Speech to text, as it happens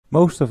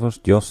Most of us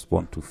just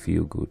want to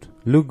feel good,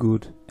 look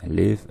good and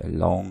live a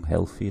long,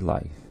 healthy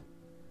life.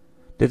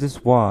 That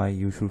is why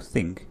you should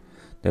think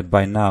that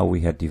by now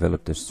we had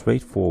developed a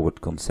straightforward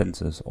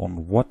consensus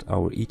on what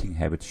our eating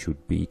habits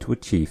should be to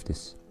achieve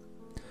this.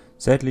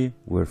 Sadly,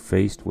 we're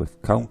faced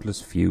with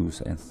countless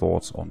views and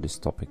thoughts on this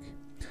topic.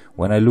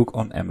 When I look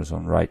on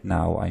Amazon right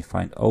now, I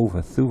find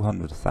over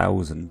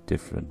 200,000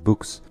 different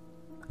books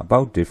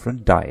about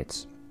different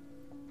diets.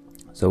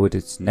 So it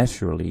is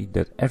naturally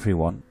that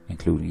everyone,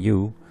 including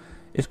you,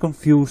 is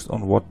confused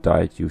on what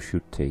diet you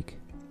should take.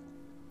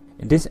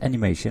 In this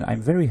animation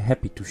I'm very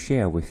happy to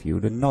share with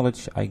you the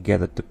knowledge I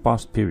gathered the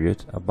past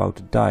period about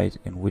a diet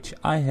in which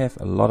I have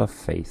a lot of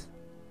faith,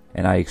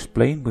 and I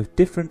explain with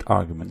different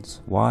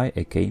arguments why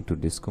I came to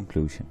this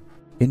conclusion.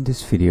 In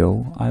this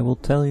video I will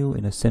tell you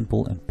in a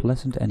simple and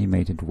pleasant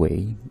animated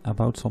way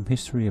about some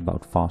history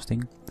about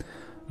fasting,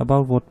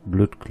 about what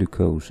blood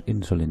glucose,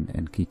 insulin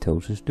and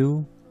ketosis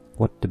do,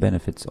 what the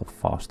benefits of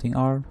fasting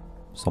are,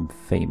 some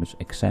famous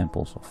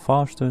examples of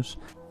fasters,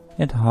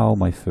 and how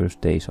my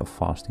first days of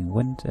fasting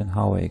went and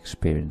how I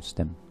experienced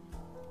them.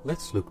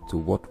 Let's look to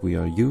what we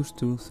are used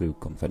to through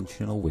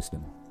conventional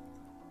wisdom.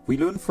 We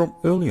learn from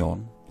early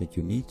on that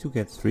you need to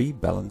get 3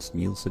 balanced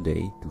meals a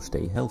day to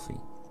stay healthy,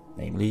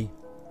 namely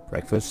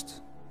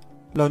breakfast,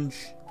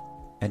 lunch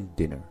and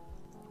dinner.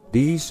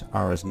 These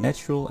are as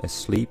natural as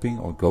sleeping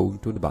or going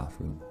to the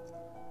bathroom,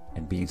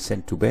 and being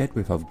sent to bed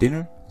without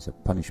dinner is a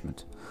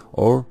punishment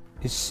or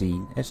is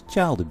seen as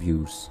child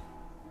abuse.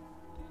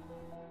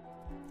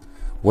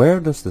 Where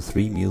does the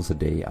 3 meals a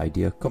day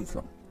idea come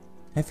from?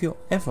 Have you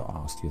ever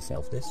asked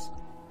yourself this?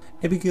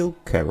 Abigail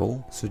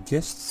Carroll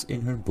suggests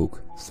in her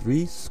book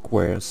 3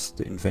 Squares,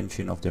 the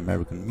Invention of the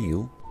American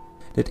Meal,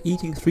 that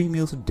eating 3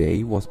 meals a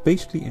day was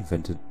basically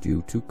invented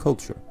due to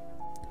culture.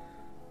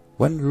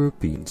 When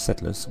European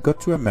settlers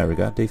got to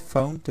America, they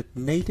found that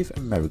Native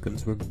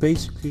Americans were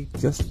basically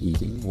just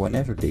eating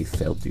whenever they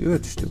felt the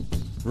urge to,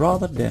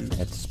 rather than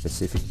at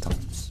specific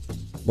times.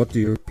 But the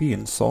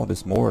Europeans saw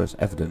this more as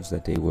evidence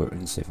that they were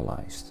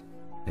uncivilized,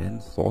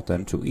 and thought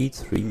them to eat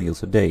 3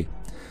 meals a day.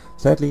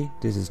 Sadly,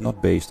 this is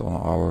not based on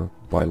our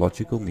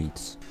biological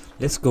needs.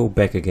 Let's go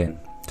back again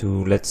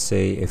to, let's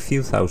say, a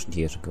few thousand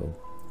years ago,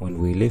 when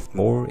we lived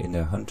more in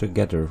a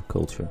hunter-gatherer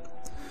culture.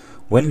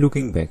 When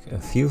looking back a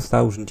few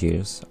thousand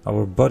years,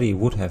 our body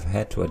would have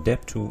had to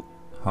adapt to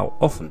how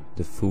often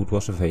the food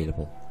was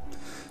available.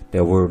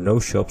 There were no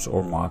shops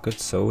or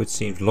markets, so it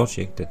seemed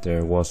logic that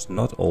there was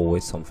not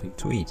always something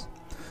to eat.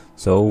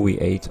 So we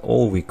ate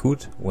all we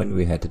could when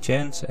we had the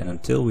chance, and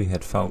until we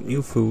had found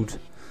new food,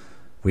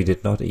 we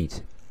did not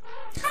eat.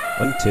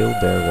 Until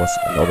there was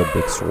another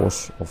big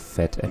source of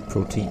fat and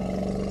protein.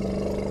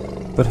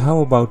 But how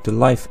about the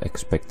life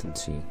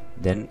expectancy,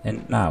 then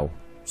and now,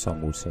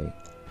 some would say?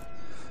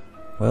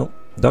 Well,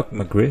 Doug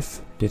McGriff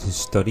did his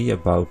study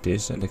about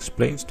this and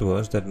explains to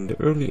us that in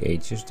the early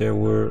ages there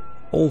were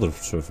older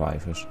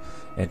survivors,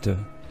 and the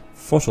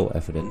fossil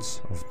evidence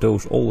of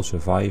those older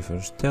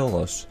survivors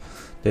tell us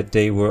that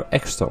they were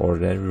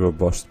extraordinarily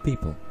robust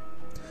people.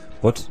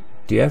 But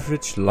the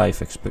average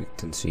life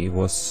expectancy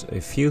was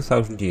a few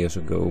thousand years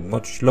ago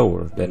much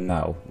lower than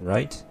now,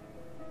 right?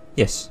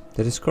 Yes,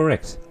 that is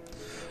correct.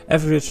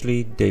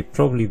 Averagely, they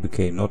probably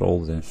became not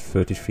older than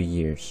 33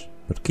 years.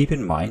 But keep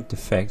in mind the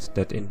fact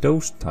that in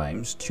those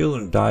times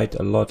children died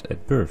a lot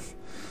at birth,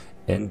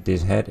 and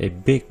this had a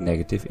big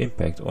negative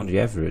impact on the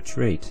average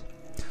rate.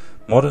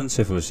 Modern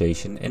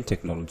civilization and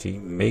technology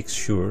makes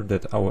sure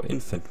that our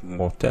infant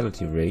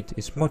mortality rate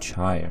is much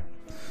higher,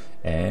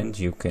 and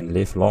you can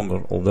live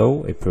longer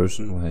although a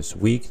person who has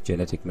weak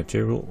genetic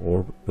material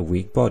or a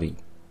weak body.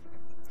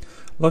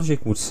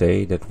 Logic would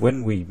say that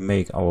when we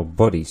make our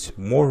bodies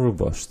more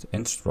robust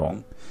and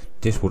strong,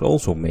 this would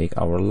also make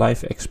our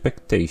life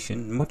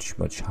expectation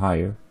much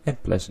higher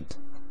and pleasant.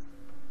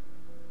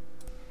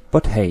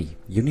 But hey,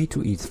 you need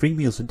to eat 3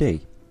 meals a day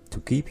to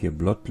keep your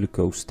blood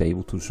glucose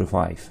stable to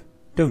survive,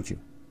 don't you?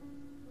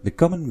 The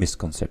common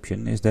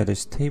misconception is that a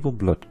stable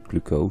blood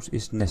glucose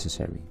is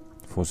necessary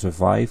for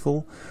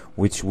survival,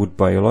 which would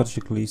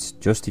biologically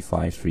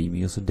justify 3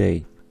 meals a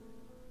day.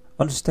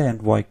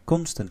 Understand why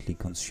constantly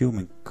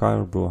consuming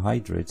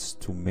carbohydrates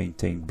to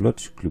maintain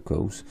blood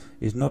glucose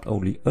is not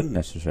only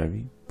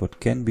unnecessary,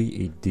 but can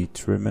be a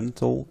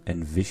detrimental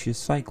and vicious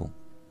cycle.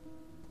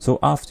 So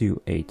after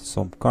you ate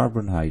some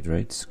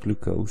carbohydrates,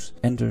 glucose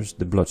enters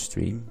the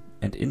bloodstream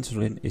and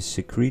insulin is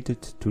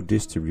secreted to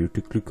distribute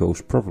the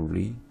glucose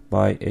properly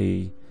by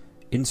a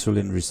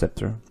insulin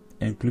receptor,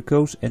 and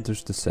glucose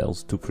enters the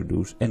cells to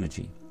produce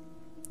energy.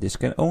 This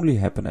can only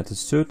happen at a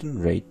certain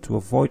rate to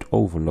avoid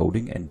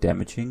overloading and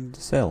damaging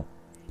the cell.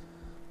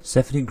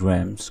 70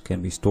 grams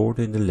can be stored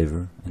in the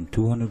liver and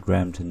 200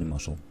 grams in the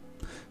muscle.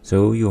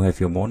 So you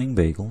have your morning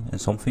bagel and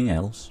something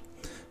else,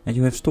 and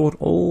you have stored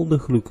all the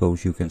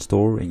glucose you can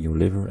store in your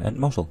liver and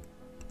muscle.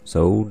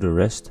 So the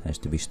rest has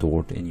to be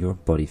stored in your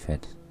body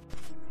fat.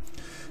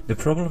 The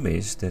problem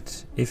is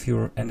that if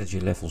your energy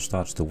level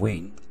starts to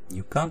wane,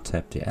 you can't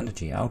tap the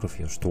energy out of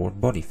your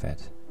stored body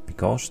fat,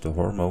 because the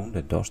hormone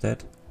that does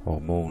that,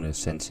 hormone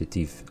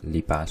sensitive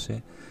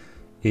lipase,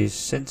 is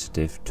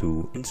sensitive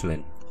to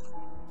insulin.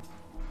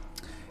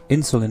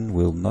 Insulin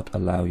will not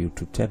allow you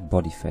to tap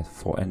body fat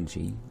for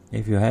energy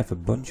if you have a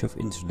bunch of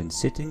insulin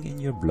sitting in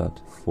your blood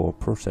for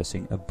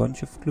processing a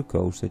bunch of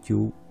glucose that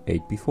you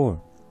ate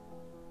before.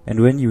 And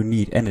when you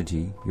need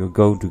energy, you're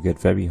going to get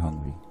very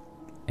hungry,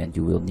 and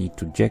you will need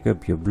to jack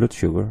up your blood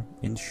sugar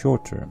in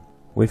short term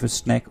with a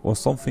snack or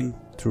something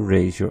to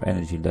raise your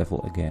energy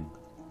level again.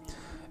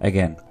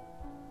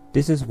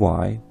 This is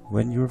why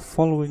when you're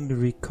following the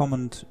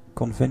recommended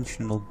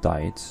conventional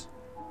diet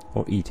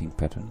or eating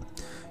pattern,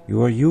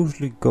 you are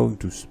usually going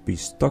to be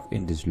stuck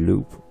in this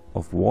loop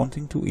of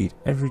wanting to eat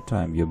every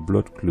time your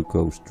blood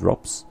glucose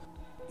drops,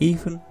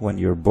 even when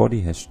your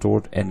body has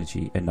stored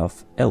energy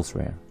enough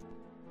elsewhere.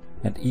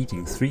 And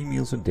eating 3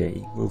 meals a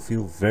day will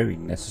feel very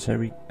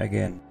necessary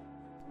again.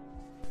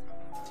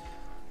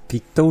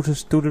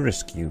 Ketosis to the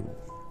rescue.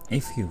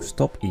 If you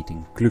stop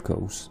eating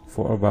glucose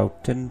for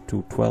about 10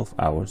 to 12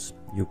 hours,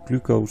 your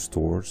glucose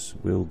stores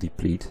will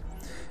deplete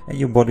and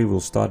your body will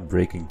start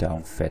breaking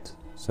down fat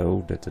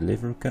so that the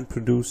liver can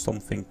produce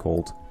something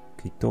called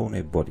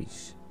ketone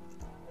bodies.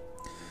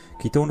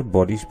 Ketone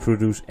bodies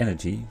produce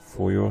energy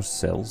for your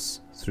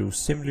cells through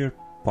similar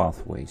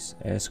pathways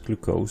as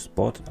glucose,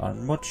 but are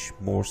much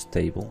more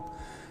stable,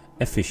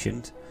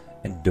 efficient,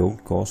 and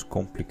don't cause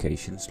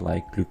complications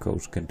like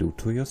glucose can do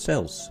to your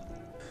cells.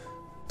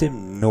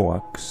 Tim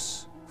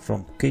Noakes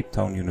from Cape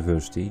Town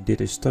University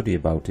did a study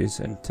about this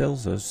and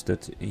tells us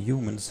that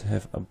humans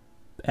have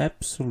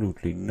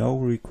absolutely no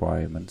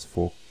requirements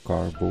for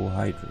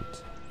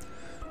carbohydrate.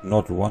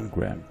 Not 1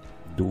 gram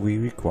do we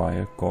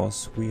require,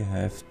 cause we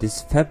have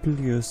this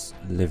fabulous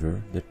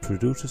liver that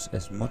produces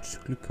as much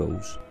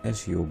glucose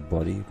as your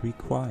body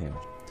requires.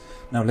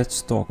 Now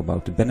let's talk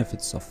about the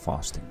benefits of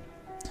fasting.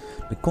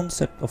 The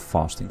concept of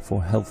fasting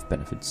for health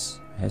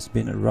benefits has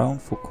been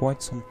around for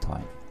quite some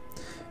time.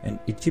 An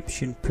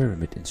Egyptian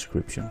pyramid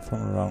inscription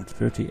from around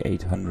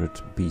 3800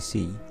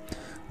 BC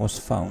was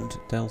found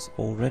tells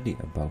already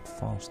about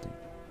fasting.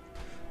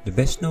 The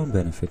best known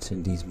benefits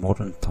in these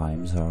modern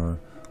times are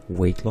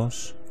weight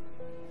loss,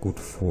 good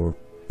for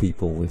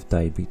people with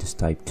diabetes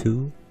type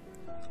 2,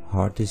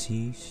 heart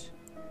disease,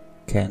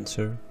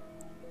 cancer,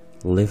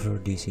 liver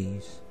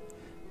disease,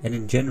 and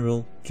in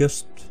general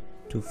just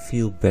to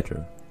feel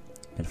better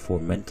and for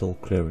mental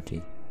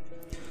clarity.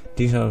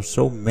 These are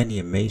so many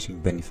amazing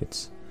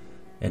benefits,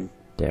 and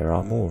there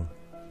are more.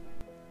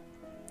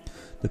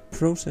 The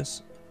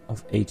process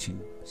of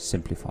aging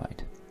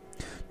simplified.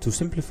 To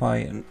simplify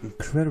an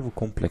incredibly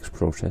complex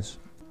process,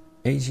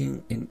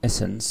 aging in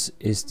essence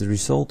is the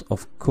result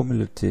of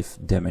cumulative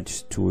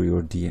damage to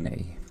your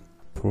DNA.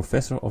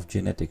 Professor of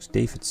genetics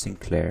David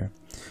Sinclair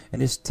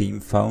and his team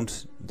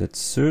found that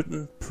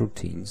certain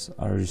proteins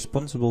are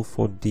responsible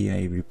for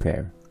DNA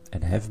repair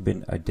and have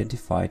been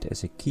identified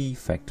as a key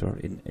factor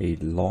in a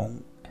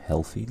long,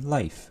 healthy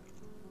life.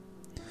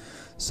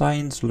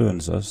 Science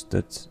learns us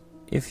that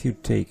if you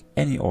take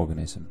any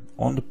organism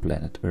on the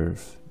planet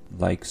Earth,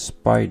 like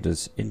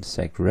spiders,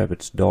 insects,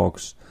 rabbits,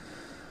 dogs,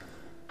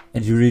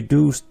 and you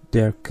reduce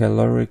their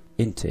caloric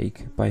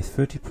intake by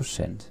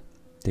 30%,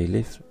 they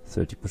live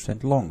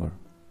 30% longer.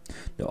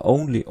 The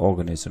only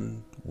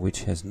organism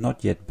which has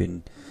not yet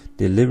been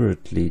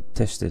deliberately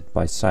tested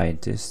by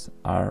scientists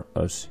are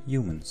us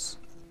humans.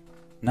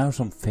 Now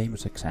some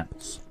famous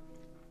examples.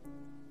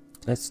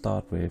 Let's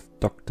start with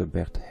Dr.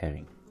 Bert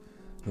Herring.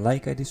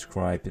 Like I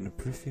described in a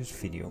previous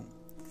video,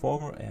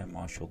 former Air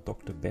Marshal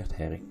Dr. Bert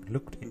Herring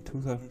looked in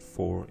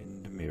 2004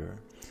 in the mirror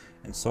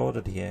and saw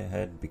that he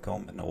had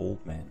become an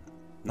old man,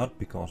 not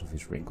because of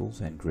his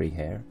wrinkles and grey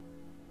hair,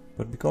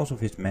 but because of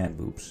his man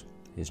boobs,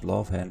 his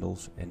love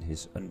handles and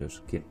his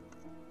underskin.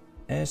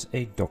 As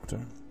a doctor,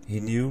 he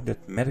knew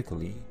that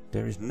medically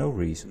there is no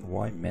reason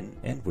why men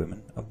and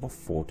women above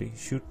 40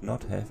 should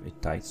not have a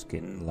tight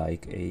skin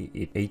like a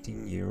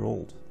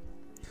 18-year-old.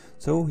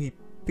 So he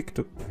picked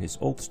up his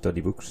old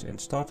study books and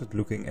started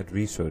looking at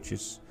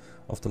researches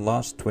of the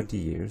last 20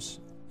 years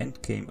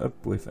and came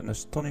up with an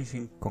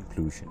astonishing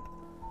conclusion.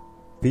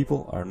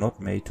 People are not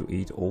made to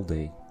eat all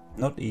day,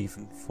 not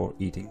even for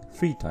eating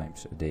 3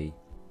 times a day.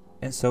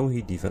 And so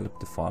he developed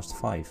the Fast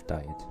 5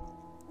 diet.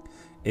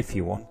 If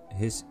you want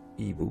his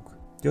ebook,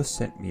 just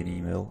send me an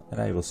email and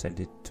I will send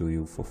it to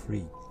you for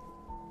free.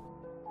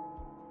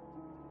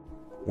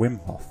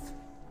 Wim Hof.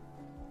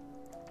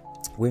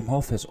 Wim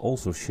Hof has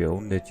also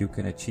shown that you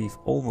can achieve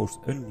almost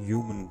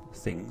unhuman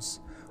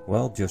things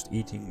while just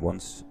eating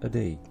once a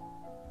day.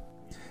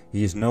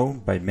 He is known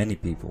by many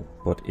people,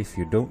 but if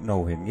you don't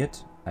know him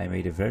yet, I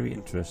made a very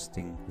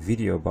interesting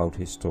video about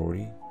his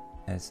story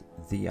as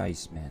the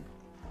Iceman.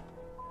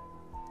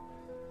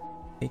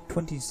 A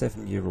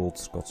 27-year-old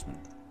Scotsman.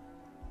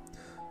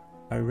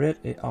 I read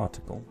an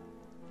article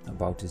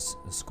about this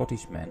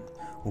Scottish man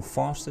who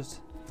fasted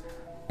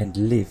and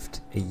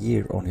lived a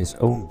year on his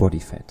own body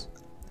fat.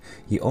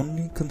 He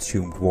only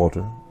consumed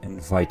water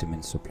and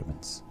vitamin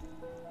supplements.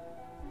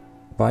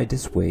 By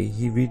this way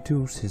he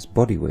reduced his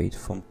body weight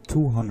from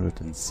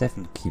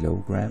 207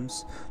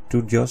 kilograms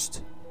to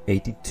just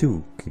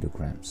 82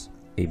 kilograms,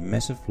 a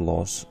massive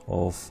loss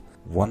of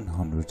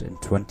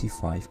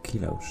 125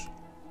 kilos,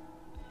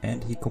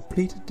 and he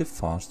completed the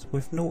fast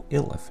with no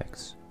ill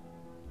effects.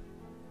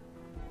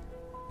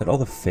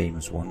 Another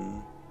famous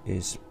one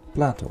is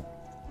Plato.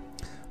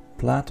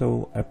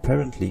 Plato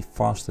apparently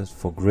fasted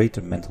for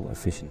greater mental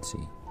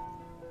efficiency.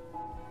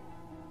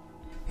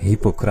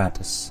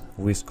 Hippocrates,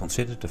 who is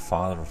considered the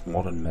father of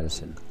modern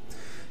medicine,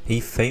 he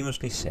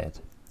famously said,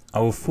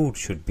 "Our food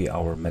should be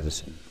our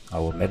medicine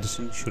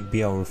should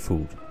be our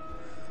food,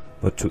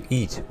 but to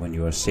eat when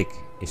you are sick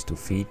is to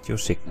feed your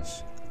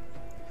sickness."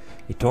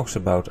 He talks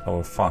about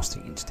our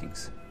fasting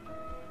instincts.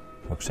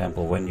 For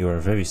example, when you are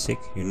very sick,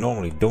 you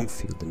normally don't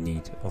feel the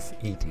need of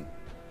eating.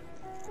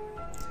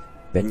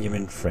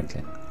 Benjamin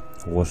Franklin,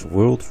 who was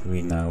world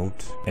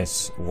renowned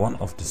as one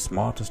of the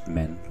smartest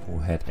men who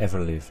had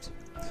ever lived.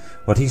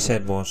 What he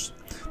said was,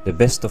 "The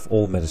best of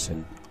all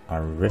medicine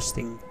are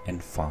resting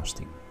and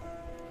fasting."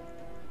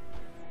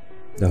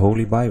 The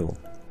Holy Bible.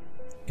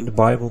 In the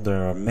Bible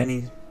there are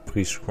many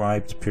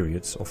prescribed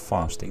periods of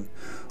fasting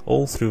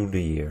all through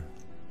the year,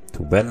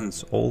 to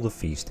balance all the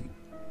feasting,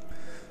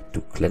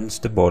 to cleanse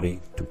the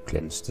body, to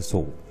cleanse the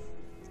soul.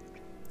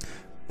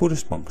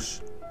 Buddhist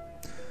monks.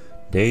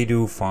 They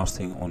do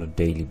fasting on a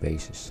daily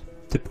basis,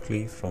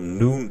 typically from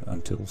noon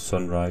until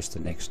sunrise the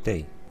next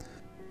day.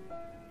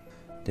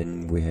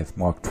 Then we have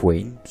Mark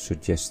Twain.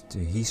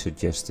 He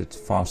suggested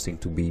fasting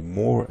to be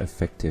more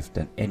effective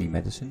than any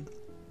medicine.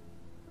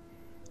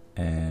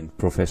 And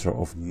Professor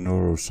of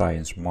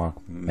Neuroscience Mark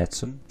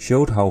Madsen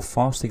showed how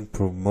fasting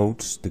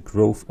promotes the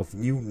growth of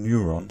new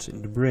neurons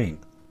in the brain.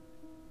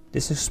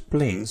 This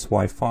explains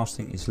why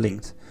fasting is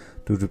linked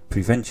to the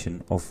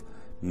prevention of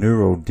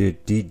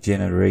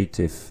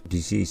neurodegenerative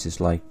diseases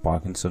like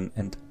Parkinson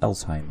and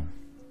Alzheimer.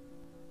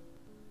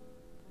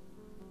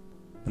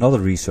 Another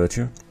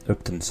researcher,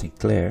 Upton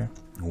Sinclair,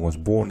 who was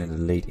born in the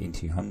late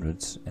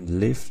 1800s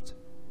and lived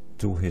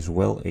to his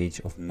well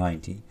age of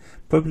 90,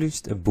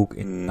 published a book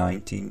in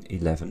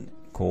 1911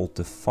 called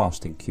The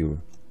Fasting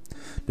Cure.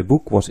 The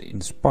book was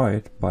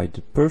inspired by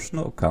the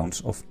personal accounts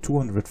of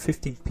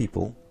 215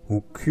 people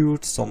who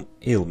cured some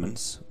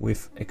ailments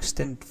with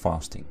extended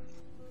fasting.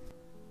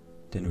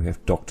 Then we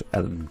have Dr.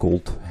 Alan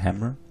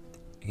Goldhammer.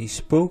 He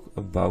spoke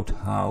about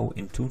how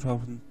in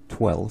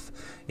 2012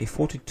 a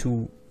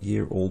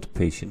 42-year-old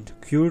patient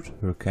cured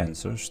her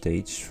cancer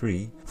stage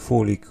 3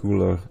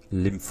 follicular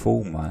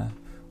lymphoma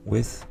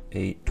with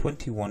a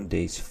 21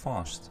 days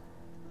fast.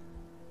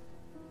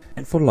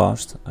 And for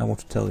last, I want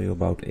to tell you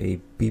about a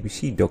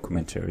BBC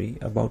documentary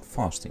about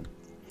fasting.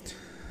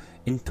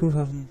 In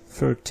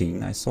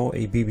 2013 I saw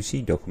a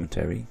BBC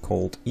documentary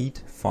called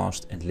Eat,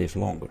 Fast and Live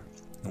Longer,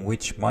 in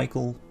which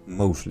Michael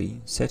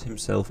Mosley set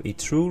himself a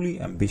truly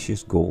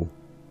ambitious goal.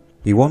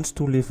 He wants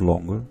to live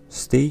longer,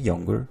 stay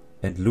younger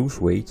and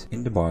lose weight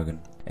in the bargain.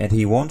 And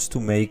he wants to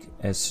make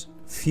as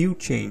few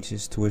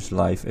changes to his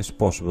life as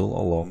possible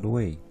along the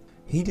way.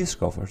 He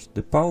discovered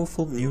the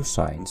powerful new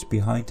science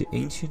behind the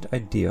ancient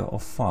idea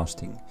of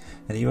fasting,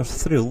 and he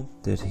was thrilled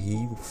that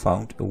he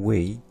found a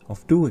way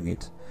of doing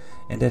it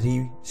and that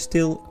he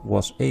still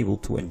was able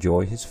to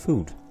enjoy his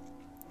food.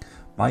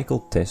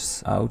 Michael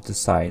tests out the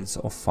science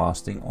of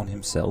fasting on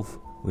himself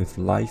with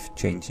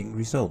life-changing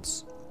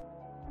results.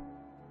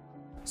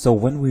 So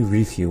when we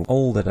review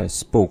all that I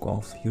spoke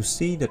of, you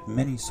see that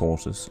many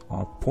sources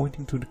are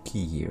pointing to the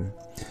key here,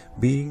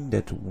 being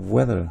that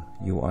whether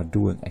you are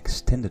doing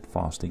extended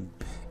fasting,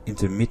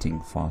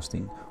 intermittent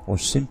fasting or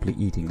simply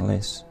eating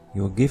less,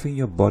 you are giving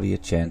your body a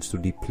chance to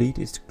deplete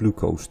its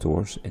glucose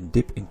stores and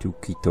dip into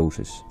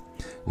ketosis,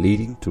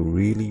 leading to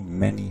really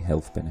many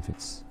health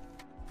benefits.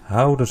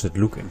 How does it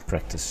look in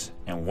practice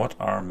and what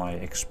are my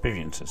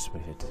experiences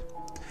with it?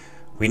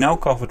 We now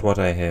covered what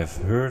I have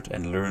heard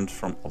and learned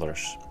from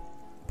others.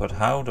 But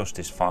how does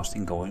this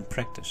fasting go in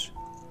practice?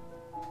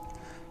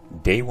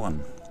 Day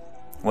 1.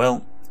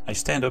 Well, I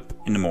stand up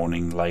in the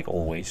morning like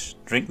always,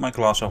 drink my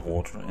glass of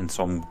water and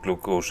some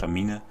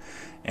glucosamine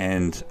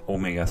and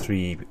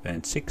omega-3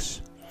 and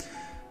 6.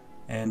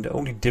 And the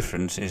only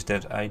difference is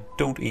that I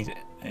don't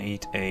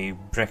eat a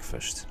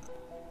breakfast.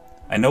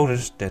 I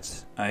noticed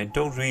that I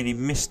don't really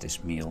miss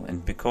this meal,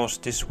 and because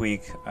this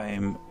week I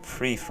am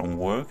free from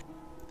work,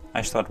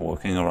 I start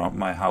working around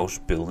my house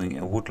building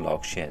a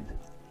woodlog shed.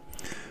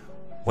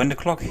 When the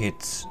clock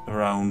hits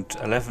around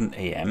 11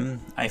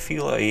 AM, I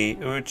feel a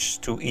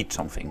urge to eat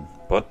something,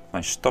 but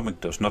my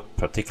stomach does not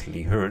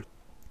particularly hurt,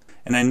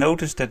 and I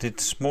notice that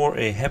it's more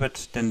a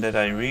habit than that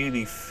I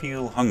really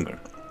feel hunger.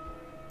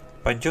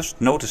 By just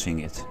noticing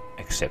it,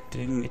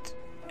 accepting it,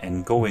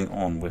 and going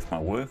on with my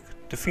work,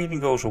 the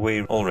feeling goes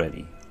away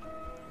already.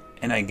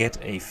 And I get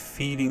a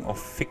feeling of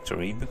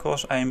victory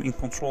because I am in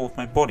control of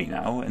my body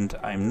now, and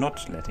I'm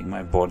not letting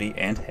my body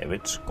and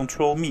habits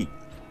control me.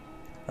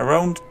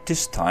 Around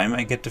this time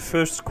I get the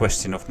first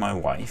question of my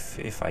wife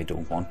if I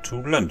don't want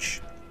to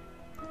lunch.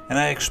 And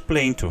I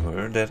explain to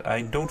her that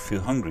I don't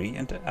feel hungry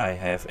and that I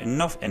have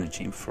enough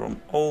energy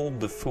from all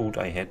the food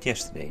I had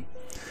yesterday.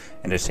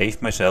 And I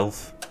saved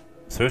myself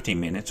 30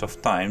 minutes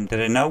of time that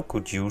I now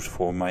could use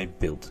for my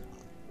build.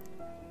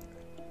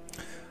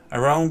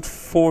 Around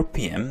 4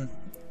 PM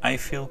I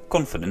feel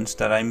confident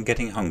that I'm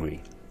getting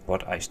hungry,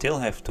 but I still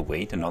have to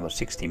wait another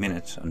 60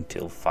 minutes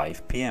until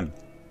 5 p.m.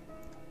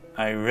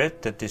 I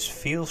read that this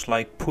feels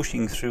like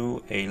pushing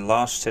through a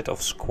last set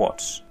of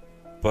squats,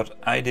 but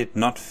I did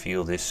not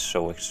feel this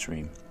so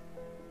extreme.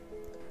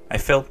 I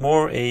felt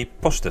more a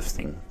positive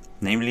thing,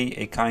 namely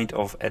a kind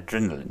of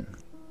adrenaline.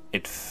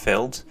 It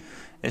felt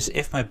as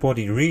if my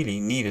body really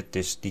needed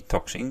this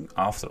detoxing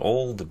after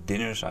all the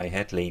dinners I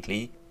had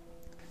lately,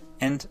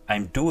 and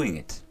I'm doing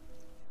it.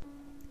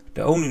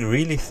 The only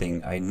really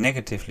thing I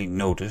negatively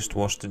noticed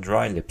was the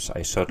dry lips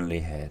I suddenly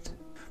had,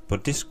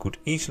 but this could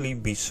easily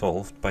be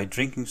solved by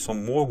drinking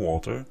some more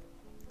water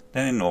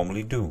than I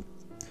normally do.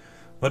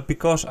 But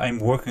because I'm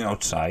working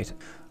outside,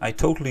 I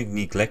totally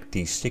neglect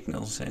these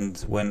signals, and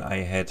when I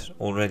had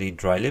already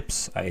dry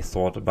lips, I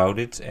thought about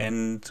it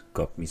and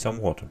got me some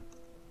water.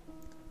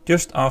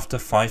 Just after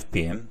 5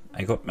 p.m.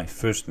 I got my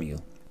first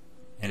meal,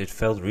 and it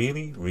felt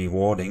really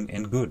rewarding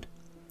and good.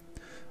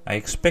 I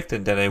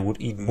expected that I would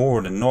eat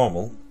more than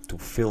normal to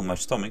fill my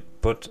stomach,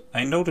 but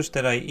I noticed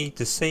that I eat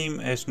the same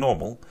as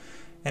normal,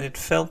 and it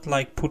felt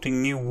like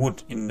putting new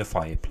wood in the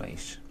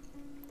fireplace.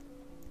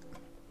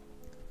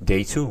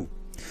 Day 2.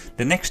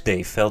 The next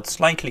day felt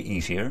slightly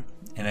easier,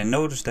 and I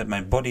noticed that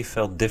my body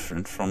felt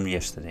different from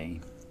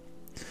yesterday.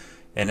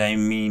 And I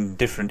mean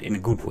different in a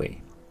good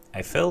way.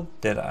 I felt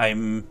that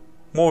I'm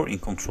more in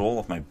control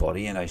of my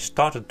body, and I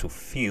started to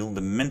feel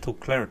the mental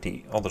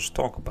clarity others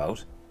talk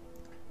about,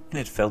 and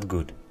it felt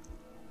good.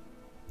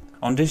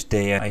 On this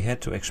day I had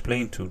to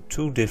explain to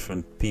 2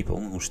 different people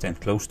who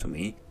stand close to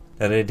me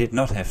that I did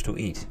not have to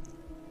eat.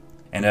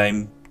 And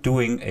I'm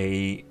doing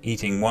a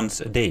eating once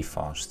a day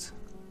fast.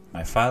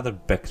 My father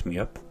backed me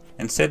up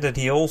and said that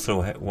he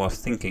also was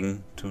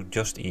thinking to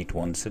just eat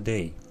once a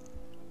day.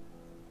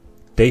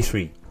 Day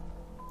 3.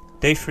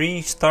 Day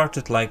 3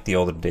 started like the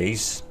other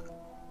days,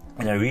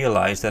 and I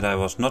realized that I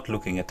was not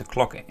looking at the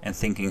clock and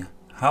thinking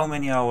how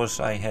many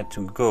hours I had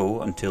to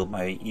go until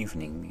my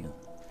evening meal.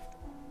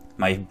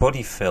 My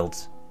body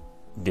felt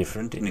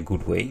different in a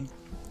good way.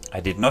 I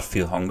did not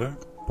feel hunger,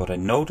 but I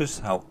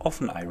noticed how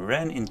often I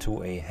ran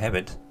into a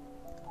habit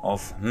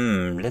of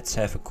let's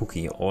have a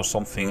cookie or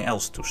something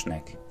else to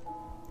snack.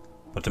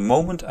 But the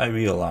moment I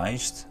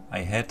realized I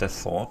had that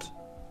thought,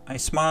 I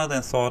smiled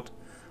and thought,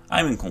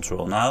 I'm in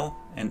control now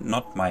and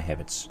not my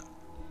habits.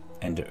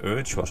 And the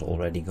urge was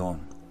already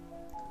gone.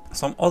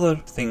 Some other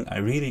thing I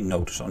really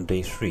noticed on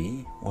day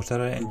 3 was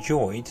that I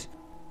enjoyed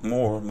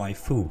more my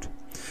food.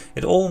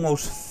 It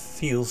almost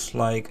feels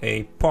like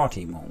a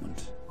party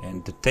moment,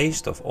 and the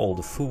taste of all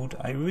the food,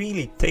 I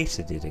really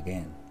tasted it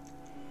again.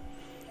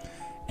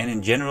 And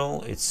in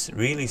general, it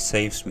really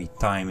saves me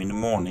time in the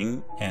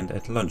morning and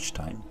at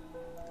lunchtime.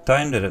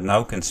 Time that I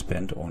now can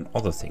spend on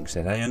other things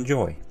that I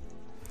enjoy.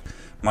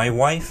 My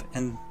wife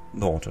and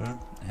daughter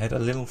had a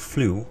little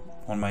flu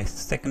on my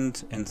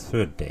 2nd and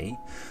 3rd day,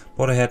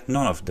 but I had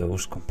none of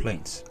those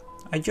complaints.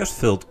 I just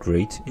felt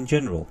great in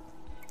general.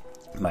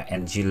 My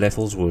energy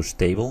levels were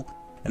stable,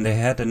 and I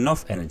had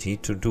enough energy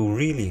to do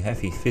really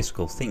heavy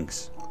physical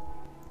things.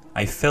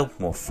 I felt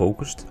more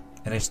focused,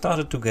 and I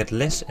started to get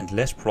less and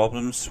less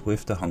problems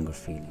with the hunger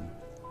feeling.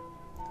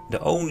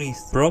 The only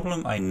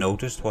problem I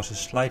noticed was a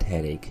slight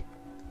headache,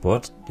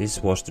 but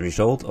this was the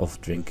result of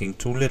drinking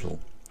too little.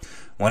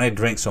 When I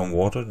drank some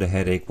water, the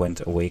headache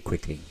went away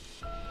quickly.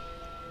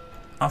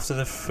 After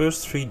the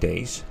first 3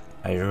 days,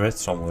 I read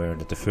somewhere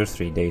that the first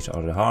 3 days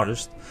are the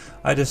hardest,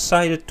 I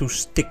decided to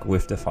stick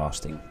with the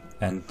fasting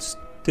and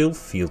still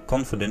feel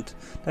confident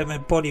that my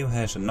body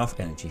has enough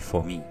energy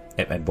for me,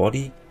 that my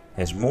body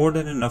has more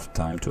than enough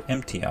time to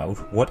empty out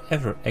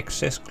whatever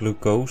excess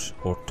glucose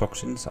or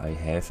toxins I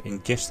have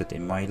ingested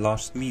in my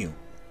last meal.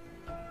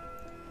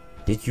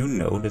 Did you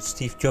know that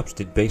Steve Jobs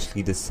did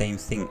basically the same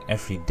thing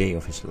every day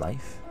of his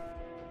life?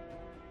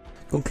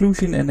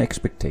 Conclusion and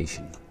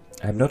expectation.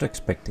 I'm not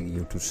expecting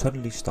you to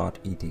suddenly start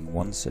eating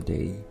once a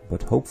day,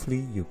 but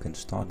hopefully you can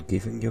start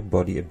giving your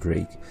body a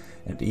break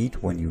and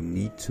eat when you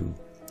need to,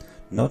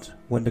 not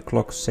when the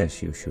clock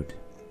says you should.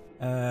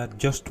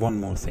 Just one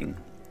more thing.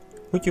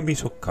 Would you be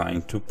so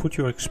kind to put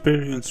your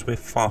experience with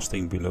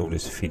fasting below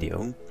this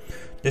video?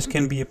 This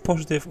can be a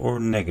positive or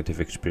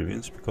negative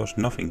experience, because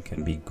nothing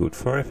can be good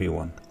for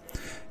everyone.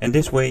 And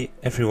this way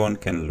everyone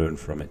can learn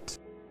from it.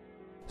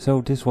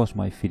 So this was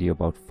my video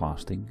about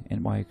fasting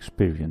and my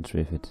experience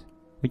with it.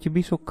 Would you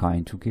be so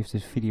kind to give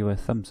this video a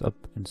thumbs up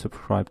and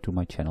subscribe to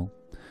my channel?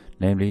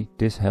 Namely,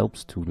 this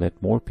helps to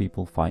let more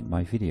people find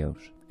my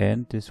videos.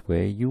 And this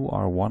way you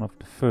are one of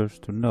the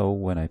first to know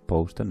when I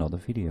post another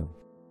video.